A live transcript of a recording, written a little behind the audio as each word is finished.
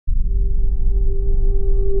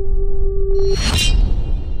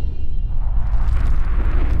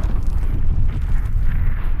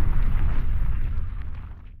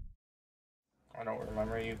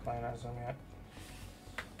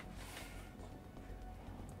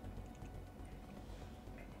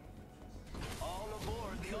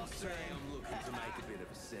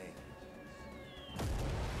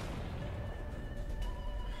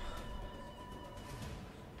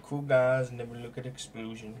Cool guys never look at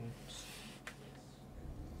explosions.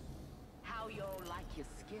 How y'all like your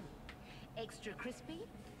skin? Extra crispy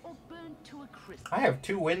or burnt to a crisp? I have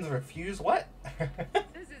 2 wins refused. What?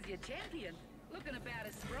 This is your champion. Looking about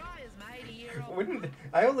as spry as my 80-year-old. When did,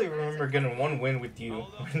 I only remember getting 1 win with you.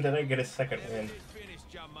 When did I get a 2nd win?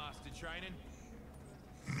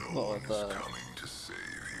 What with coming to save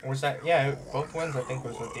you. Was that? Yeah, both wins I think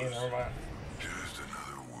was with you. Never mind. Just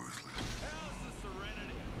another worthless.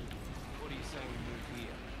 What do you say we move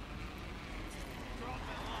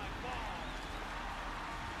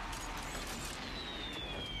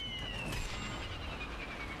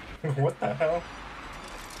here? What the hell?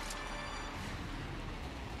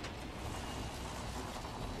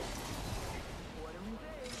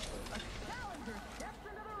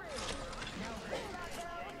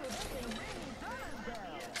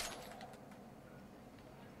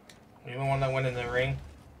 You the one that went in the ring?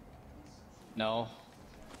 No.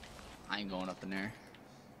 I ain't going up in there.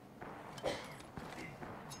 I'm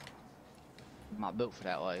not built for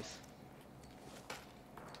that life.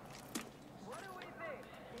 What do we think?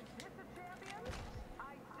 Is this a champion?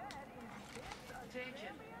 I said, is this a Attention.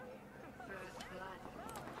 champion? First blood.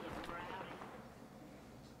 Get rowdy.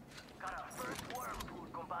 Got our first worm food,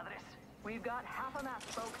 compadres. We've got half a match,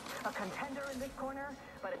 folks. A contender in this corner,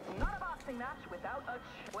 but it's not a boxing match without a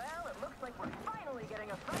well, it looks like we're finally getting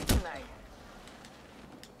a fight tonight.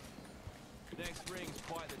 Next ring's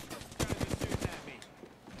quite the shooting at me.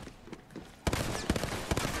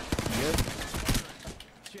 Good.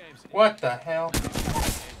 Champs, What the hell? and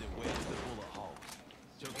where's the bullet holes?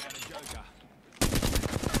 Took out a joker.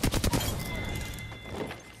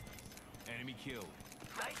 Enemy killed.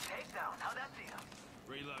 Nice takedown. How'd that feel?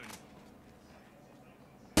 Reloading.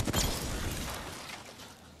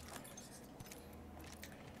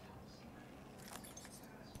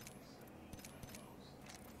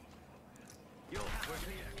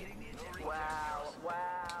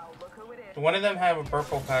 Wow, look who it is. One of them have a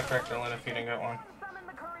purple Patrick Dillon if you didn't get one. Summon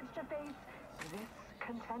the courage to face this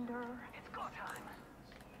contender. It's go time.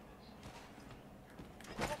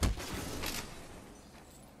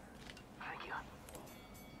 Thank you.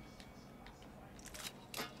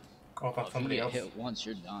 Oh, I thought If you somebody get else. hit once,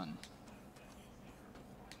 you're done.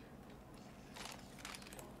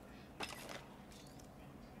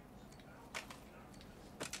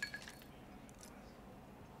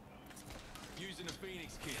 Using a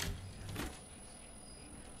Phoenix kit.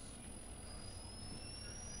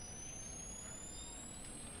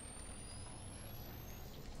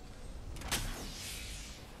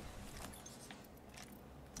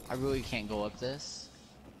 I really can't go up this.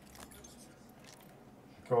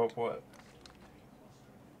 Go up what?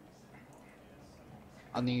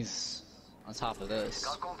 On these, on top of this.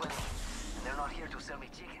 Got company, and they're not here to sell me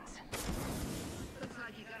chickens. Looks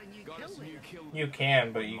like you got a new Got kill us a new there. kill. You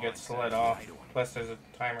can, but you get slid off. Plus there's a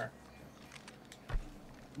timer.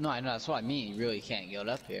 No, I know, that's what I mean. You really can't get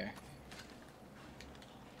up here.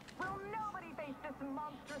 Will nobody face this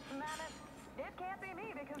monstrous mammoth? It can't be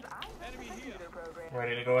me because I'm in the computer program.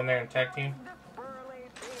 Ready to go in there and tag team? This burly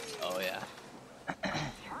beast. Oh yeah.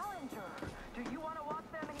 Challenger. Do you want to watch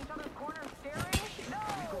them in each other's corners staring? No!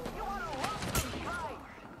 You want to rock them right!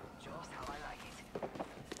 Just how I like it.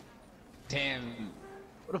 Damn.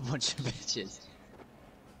 What a bunch of bitches.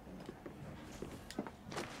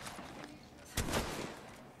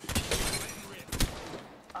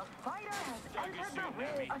 A fighter has entered the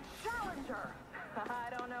ring. A challenger. I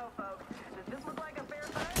don't know, folks. Does this look like a fair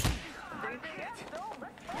fight? Do you think yes? So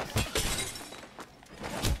let's fight.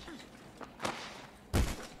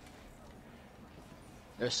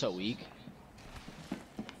 They're so weak.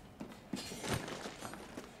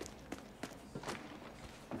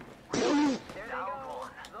 There they go.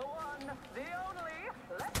 The one, the only.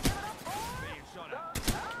 Let's give it up for Being shot the at.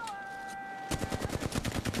 power.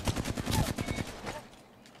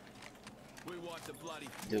 We wiped the bloody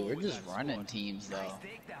Dude, floor we're with just that running squad. teams though.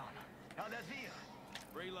 Takedown. How'd that feel?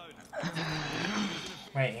 Reloading.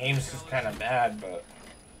 My aim's just kind of bad, but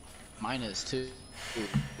Mine is too.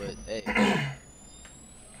 But hey.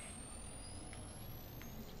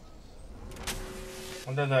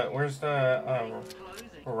 where's the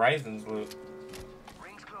Horizons loot?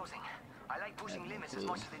 Ring's closing. I like pushing limits as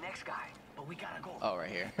much as the next guy, but we gotta go. Oh, right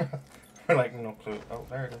here. Like no clue. Oh,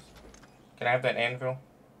 there it is. Can I have that anvil?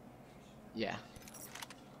 Yeah.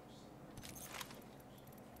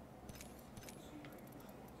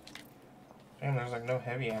 Damn, there's like no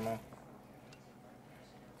heavy ammo.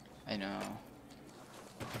 I know.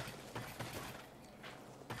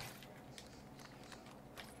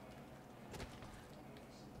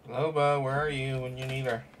 Loba, where are you when you need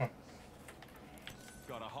her?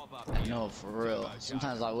 Gotta hop up I here. know, for real.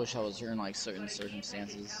 Sometimes I wish I was here in like certain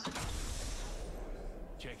circumstances.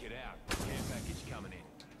 Check it out. Care package coming in.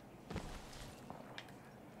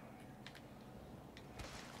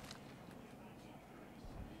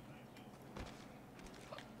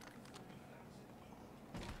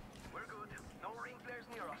 We're good. No ring flares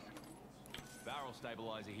near us. Barrel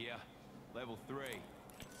stabilizer here. Level 3.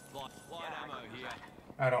 Light ammo here.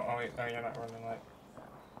 I don't. Oh wait, no, you're not running light.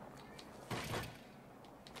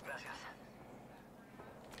 Gracias.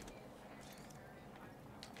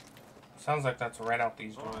 Sounds like that's right out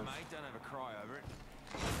these Alright, doors. mate. Don't have a cry over it.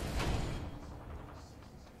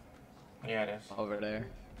 Yeah, it is. Over there.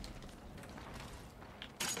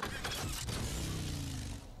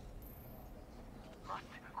 Must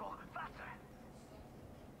go faster.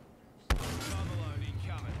 Cover load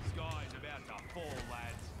incoming. Sky's about to fall,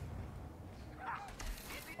 lads.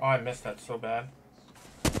 Oh, I missed that so bad.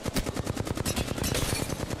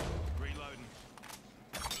 Reloading.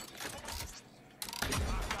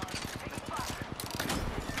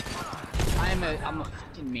 I'm a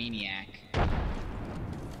fucking maniac.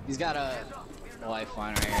 He's got a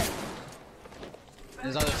lifeline right here.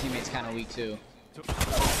 His other teammate's kind of weak too.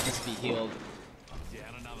 Needs to be healed.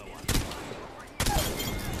 Down another one.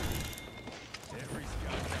 Every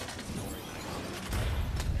scout tells a story,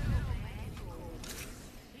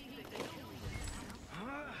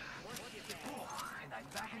 And I'm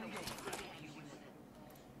back in the game.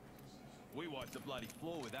 We wiped the bloody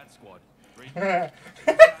floor with that squad. Did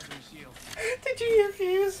Shield. you hear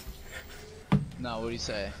Fuse? No, what do you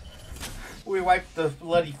say? We wiped the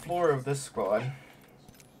bloody floor of this squad.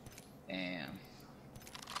 Damn.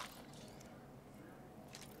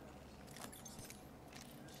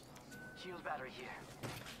 Shield battery here.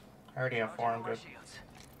 I already have 4, I'm good. Shields.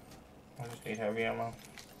 I just need heavy ammo.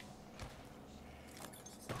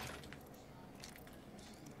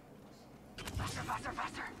 Faster, faster,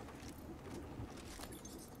 faster.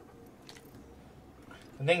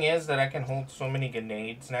 The thing is that I can hold so many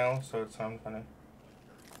grenades now, so it's I'm gonna.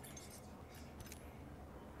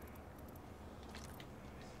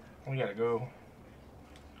 We gotta go.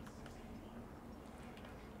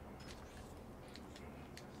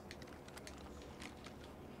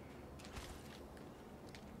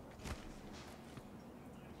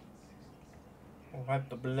 We'll wipe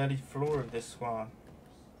the bloody floor of this squad.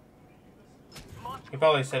 He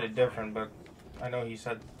probably said it different, but I know he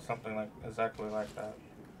said something like exactly like that.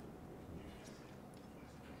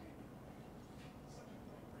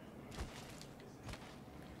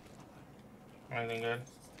 Anything good?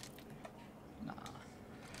 Nah,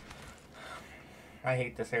 I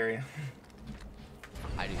hate this area.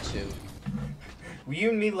 I do too. We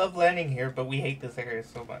and me love landing here, but we hate this area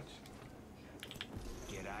so much.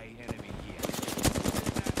 G'day, enemy here.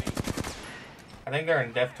 I think they're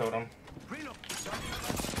in Death Totem. Reload.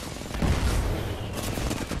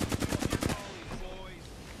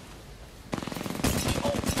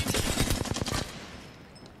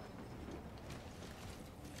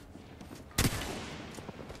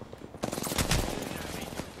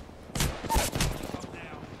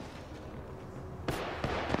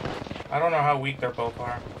 I don't know how weak they both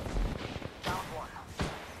are. Down one.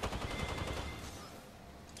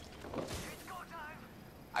 It's go time.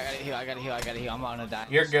 I gotta heal, I gotta heal, I gotta heal. I'm gonna die.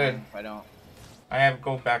 You're good. If I don't. I have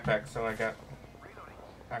gold backpack, so I got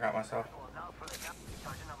myself. Well, now for the cap.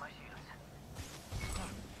 Charging on my shields.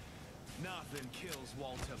 Nothing kills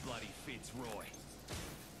Walter bloody Fitzroy.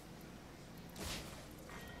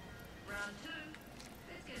 Round 2.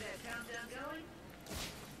 Let's get that countdown going.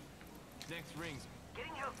 Next ring's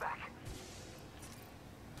Getting health back.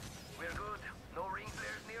 We're good. No ring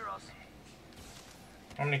flares near us.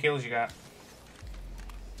 How many kills you got?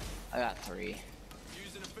 I got 3.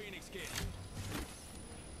 using a Phoenix kit.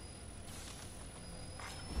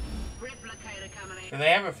 Replicator coming Do in. they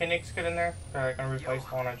have a Phoenix kit in there that I can replace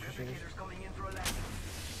the one I just used? Replicators coming in for a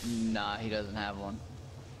landing. Nah, he doesn't have one.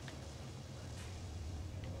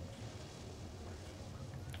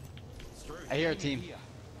 I hear a team.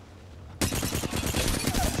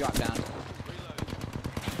 Drop down.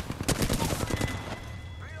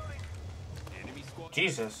 Enemy squad.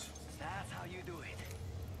 Jesus. That's how you do it.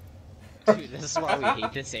 Dude, this is why we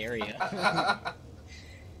hate this area.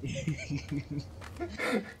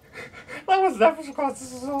 That was never across the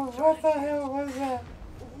zone. What the hell was that?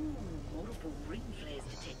 Ooh, multiple ring flares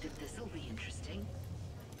detected. This'll be interesting.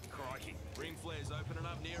 Crikey. Ring flares opening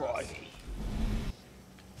up near us. Crikey.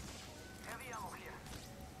 Heavy ammo here.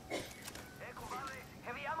 Hey, compadre.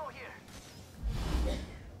 Heavy ammo here.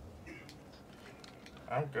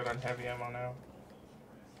 I'm good on heavy ammo now.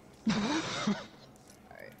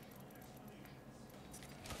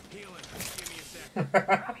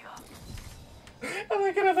 I'm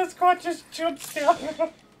looking at the squad just jumps down.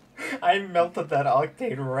 I melted that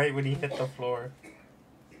Octane right when he hit the floor.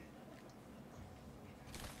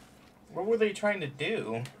 What were they trying to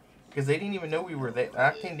do? Because they didn't even know we were there.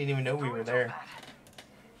 Octane didn't even know we were there.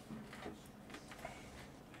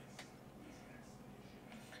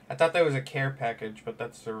 I thought that was a care package, but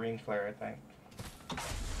that's the ring flare, I think.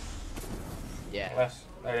 Yeah. Yes,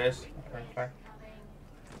 that is ring flare.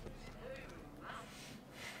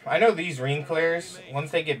 I know these ring flares,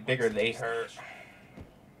 once they get bigger, they hurt.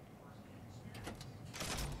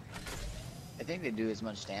 I think they do as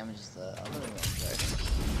much damage as the other ones, right?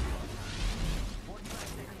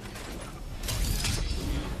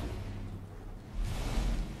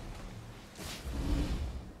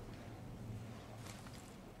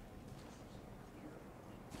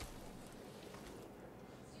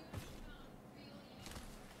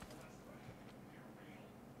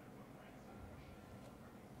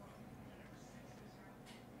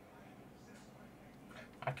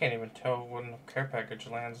 I can't even tell when the care package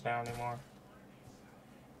lands now anymore.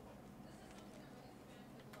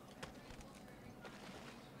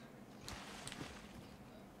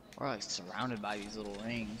 We're like surrounded by these little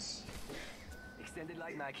rings. Extended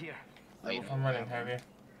light mag here. Wait, I'm running heavy.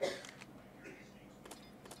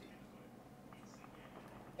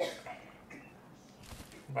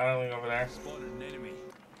 Battling over there. Spotted an enemy.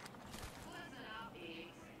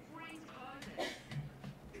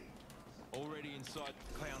 Already inside.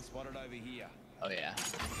 Clown spotted over here. oh yeah.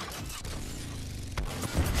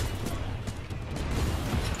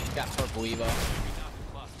 Got purple Evo. Enough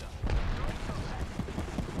cluster.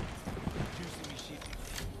 Juicing me shit.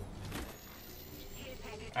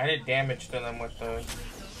 I did damage to them with those.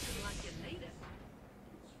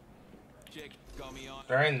 Check. Got me on.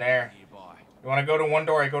 They're in there. Nearby. You want to go to one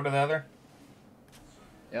door, I go to the other?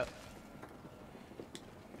 Yep.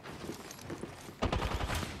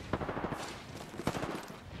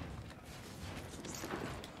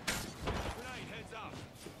 Grenade, heads up.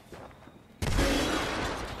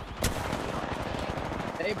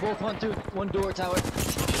 They both went through one door tower.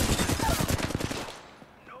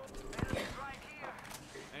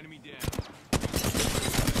 Enemy down.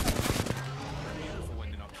 Beautiful when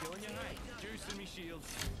they're not killing you, hey. Juicing me shields.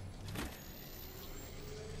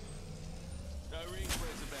 No ring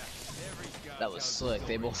flares about. Every scar That was tells a slick.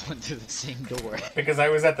 They story. both went through the same door. Because I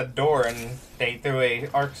was at the door and they threw a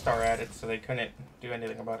arc star at it, so they couldn't do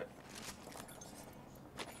anything about it.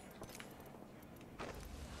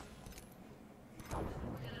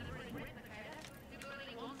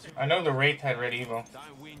 I know the Wraith had red Evo.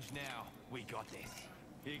 Don't whinge now. We got this.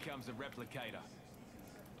 Here comes the replicator.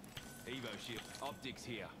 Evo ship. Optics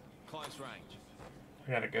here. Close range.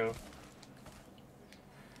 We gotta go.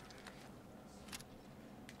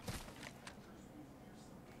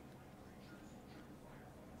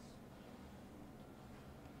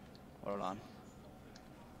 Hold on.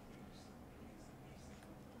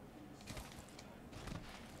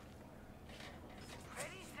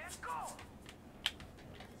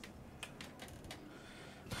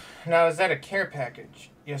 Now, is that a care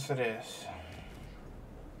package? Yes, it is.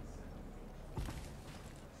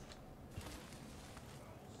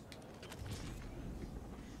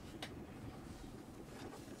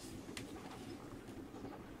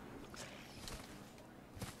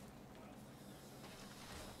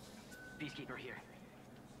 Peacekeeper here.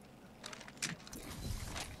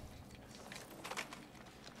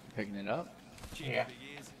 Picking it up. Yeah. Big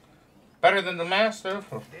ears. Better than the Master.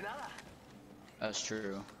 De nada. That's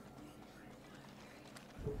true.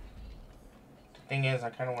 Thing is, I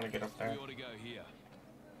kind of want to get up there. We ought to go here.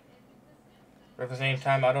 But at the same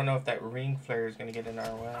time, I don't know if that ring flare is going to get in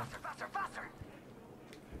our way. Faster, faster.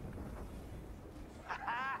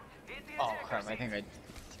 Hit the Oh ejector crap! I seat. think I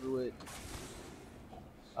threw it.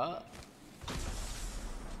 I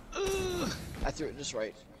threw it just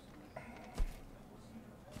right.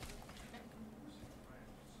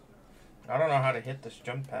 I don't know how to hit this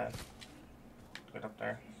jump pad. Get up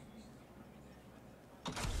there.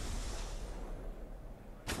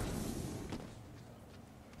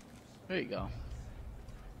 There you go.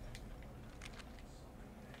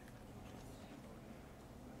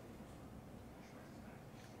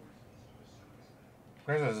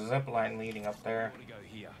 There's a zip line leading up there. We ought to go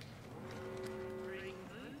here.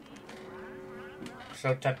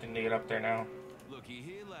 So tempting to get up there now. Looky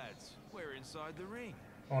here, lads. We're inside the ring.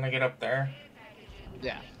 I want to get up there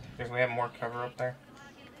Yeah. because we have more cover up there.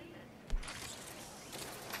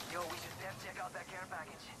 Yo, we should def check out that care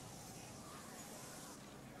package.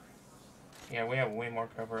 Yeah, we have way more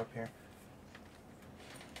cover up here.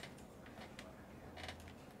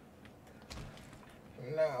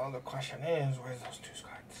 Now the question is, where's those two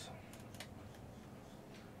squads?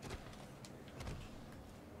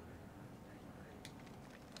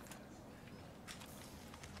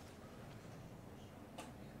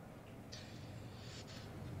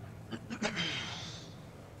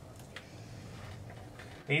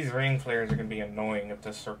 These ring flares are gonna be annoying if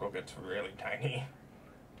this circle gets really tiny.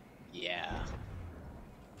 Yeah.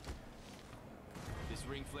 This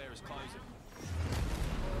ring flare is closing.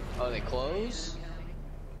 Oh, they close?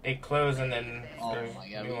 They close and then Oh there's my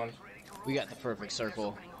god, new ones. we got the perfect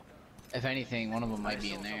circle. If anything, one of them might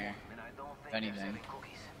be in there. If anything.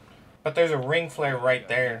 But there's a ring flare right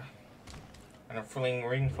there. And a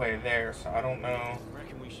ring flare there, so I don't know.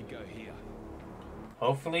 Reckon we should go here.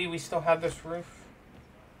 Hopefully we still have this roof.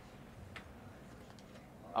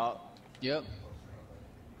 Oh, yep.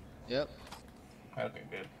 Yep. Okay,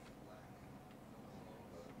 good.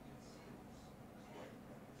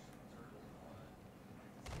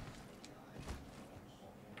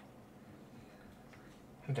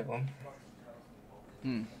 Dylan.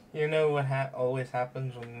 You know what always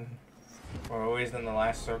happens when we're always in the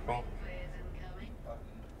last circle?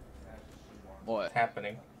 What? It's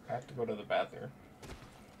happening. I have to go to the bathroom.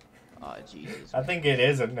 Oh, Jesus. I think it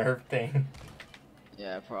is a nerve thing.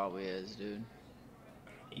 Yeah, it probably is, dude.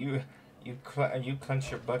 You clench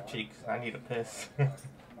your butt cheeks. I need a piss. Enemies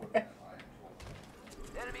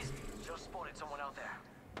just spotted someone out there.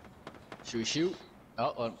 Should we shoot?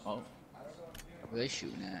 Oh. What are they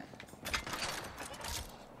shooting at?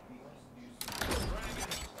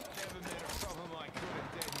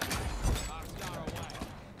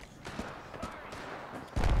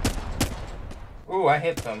 Ooh, I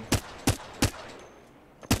hit them.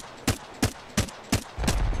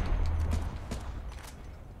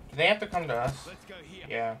 Do they have to come to us? Let's go here.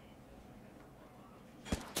 Yeah.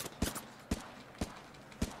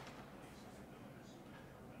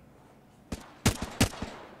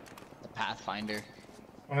 The Pathfinder.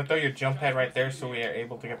 I'm gonna throw your jump pad right there so we are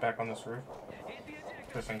able to get back on this roof.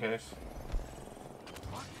 Just in case.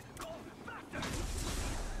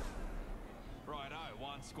 Righto,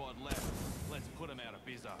 one squad left. Let's put them out of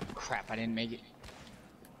bizzo. Crap, I didn't make it.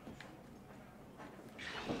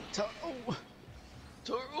 Turtle!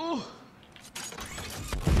 Tower!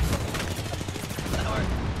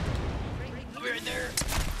 I'll be right there.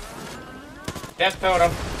 Death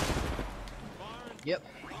totem. Yep.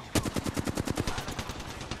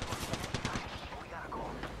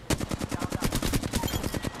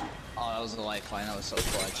 Oh, that was a lifeline. That was so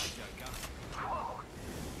clutch.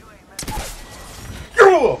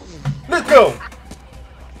 Let's go!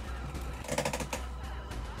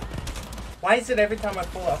 Why is it every time I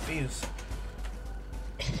pull out fuse?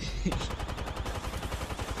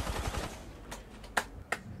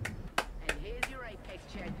 And here's your Apex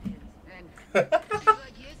champions. And just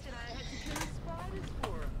like yesterday, I had to kill spiders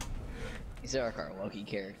for 'em. These are like our lucky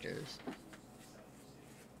characters.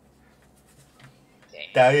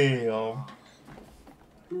 Damn.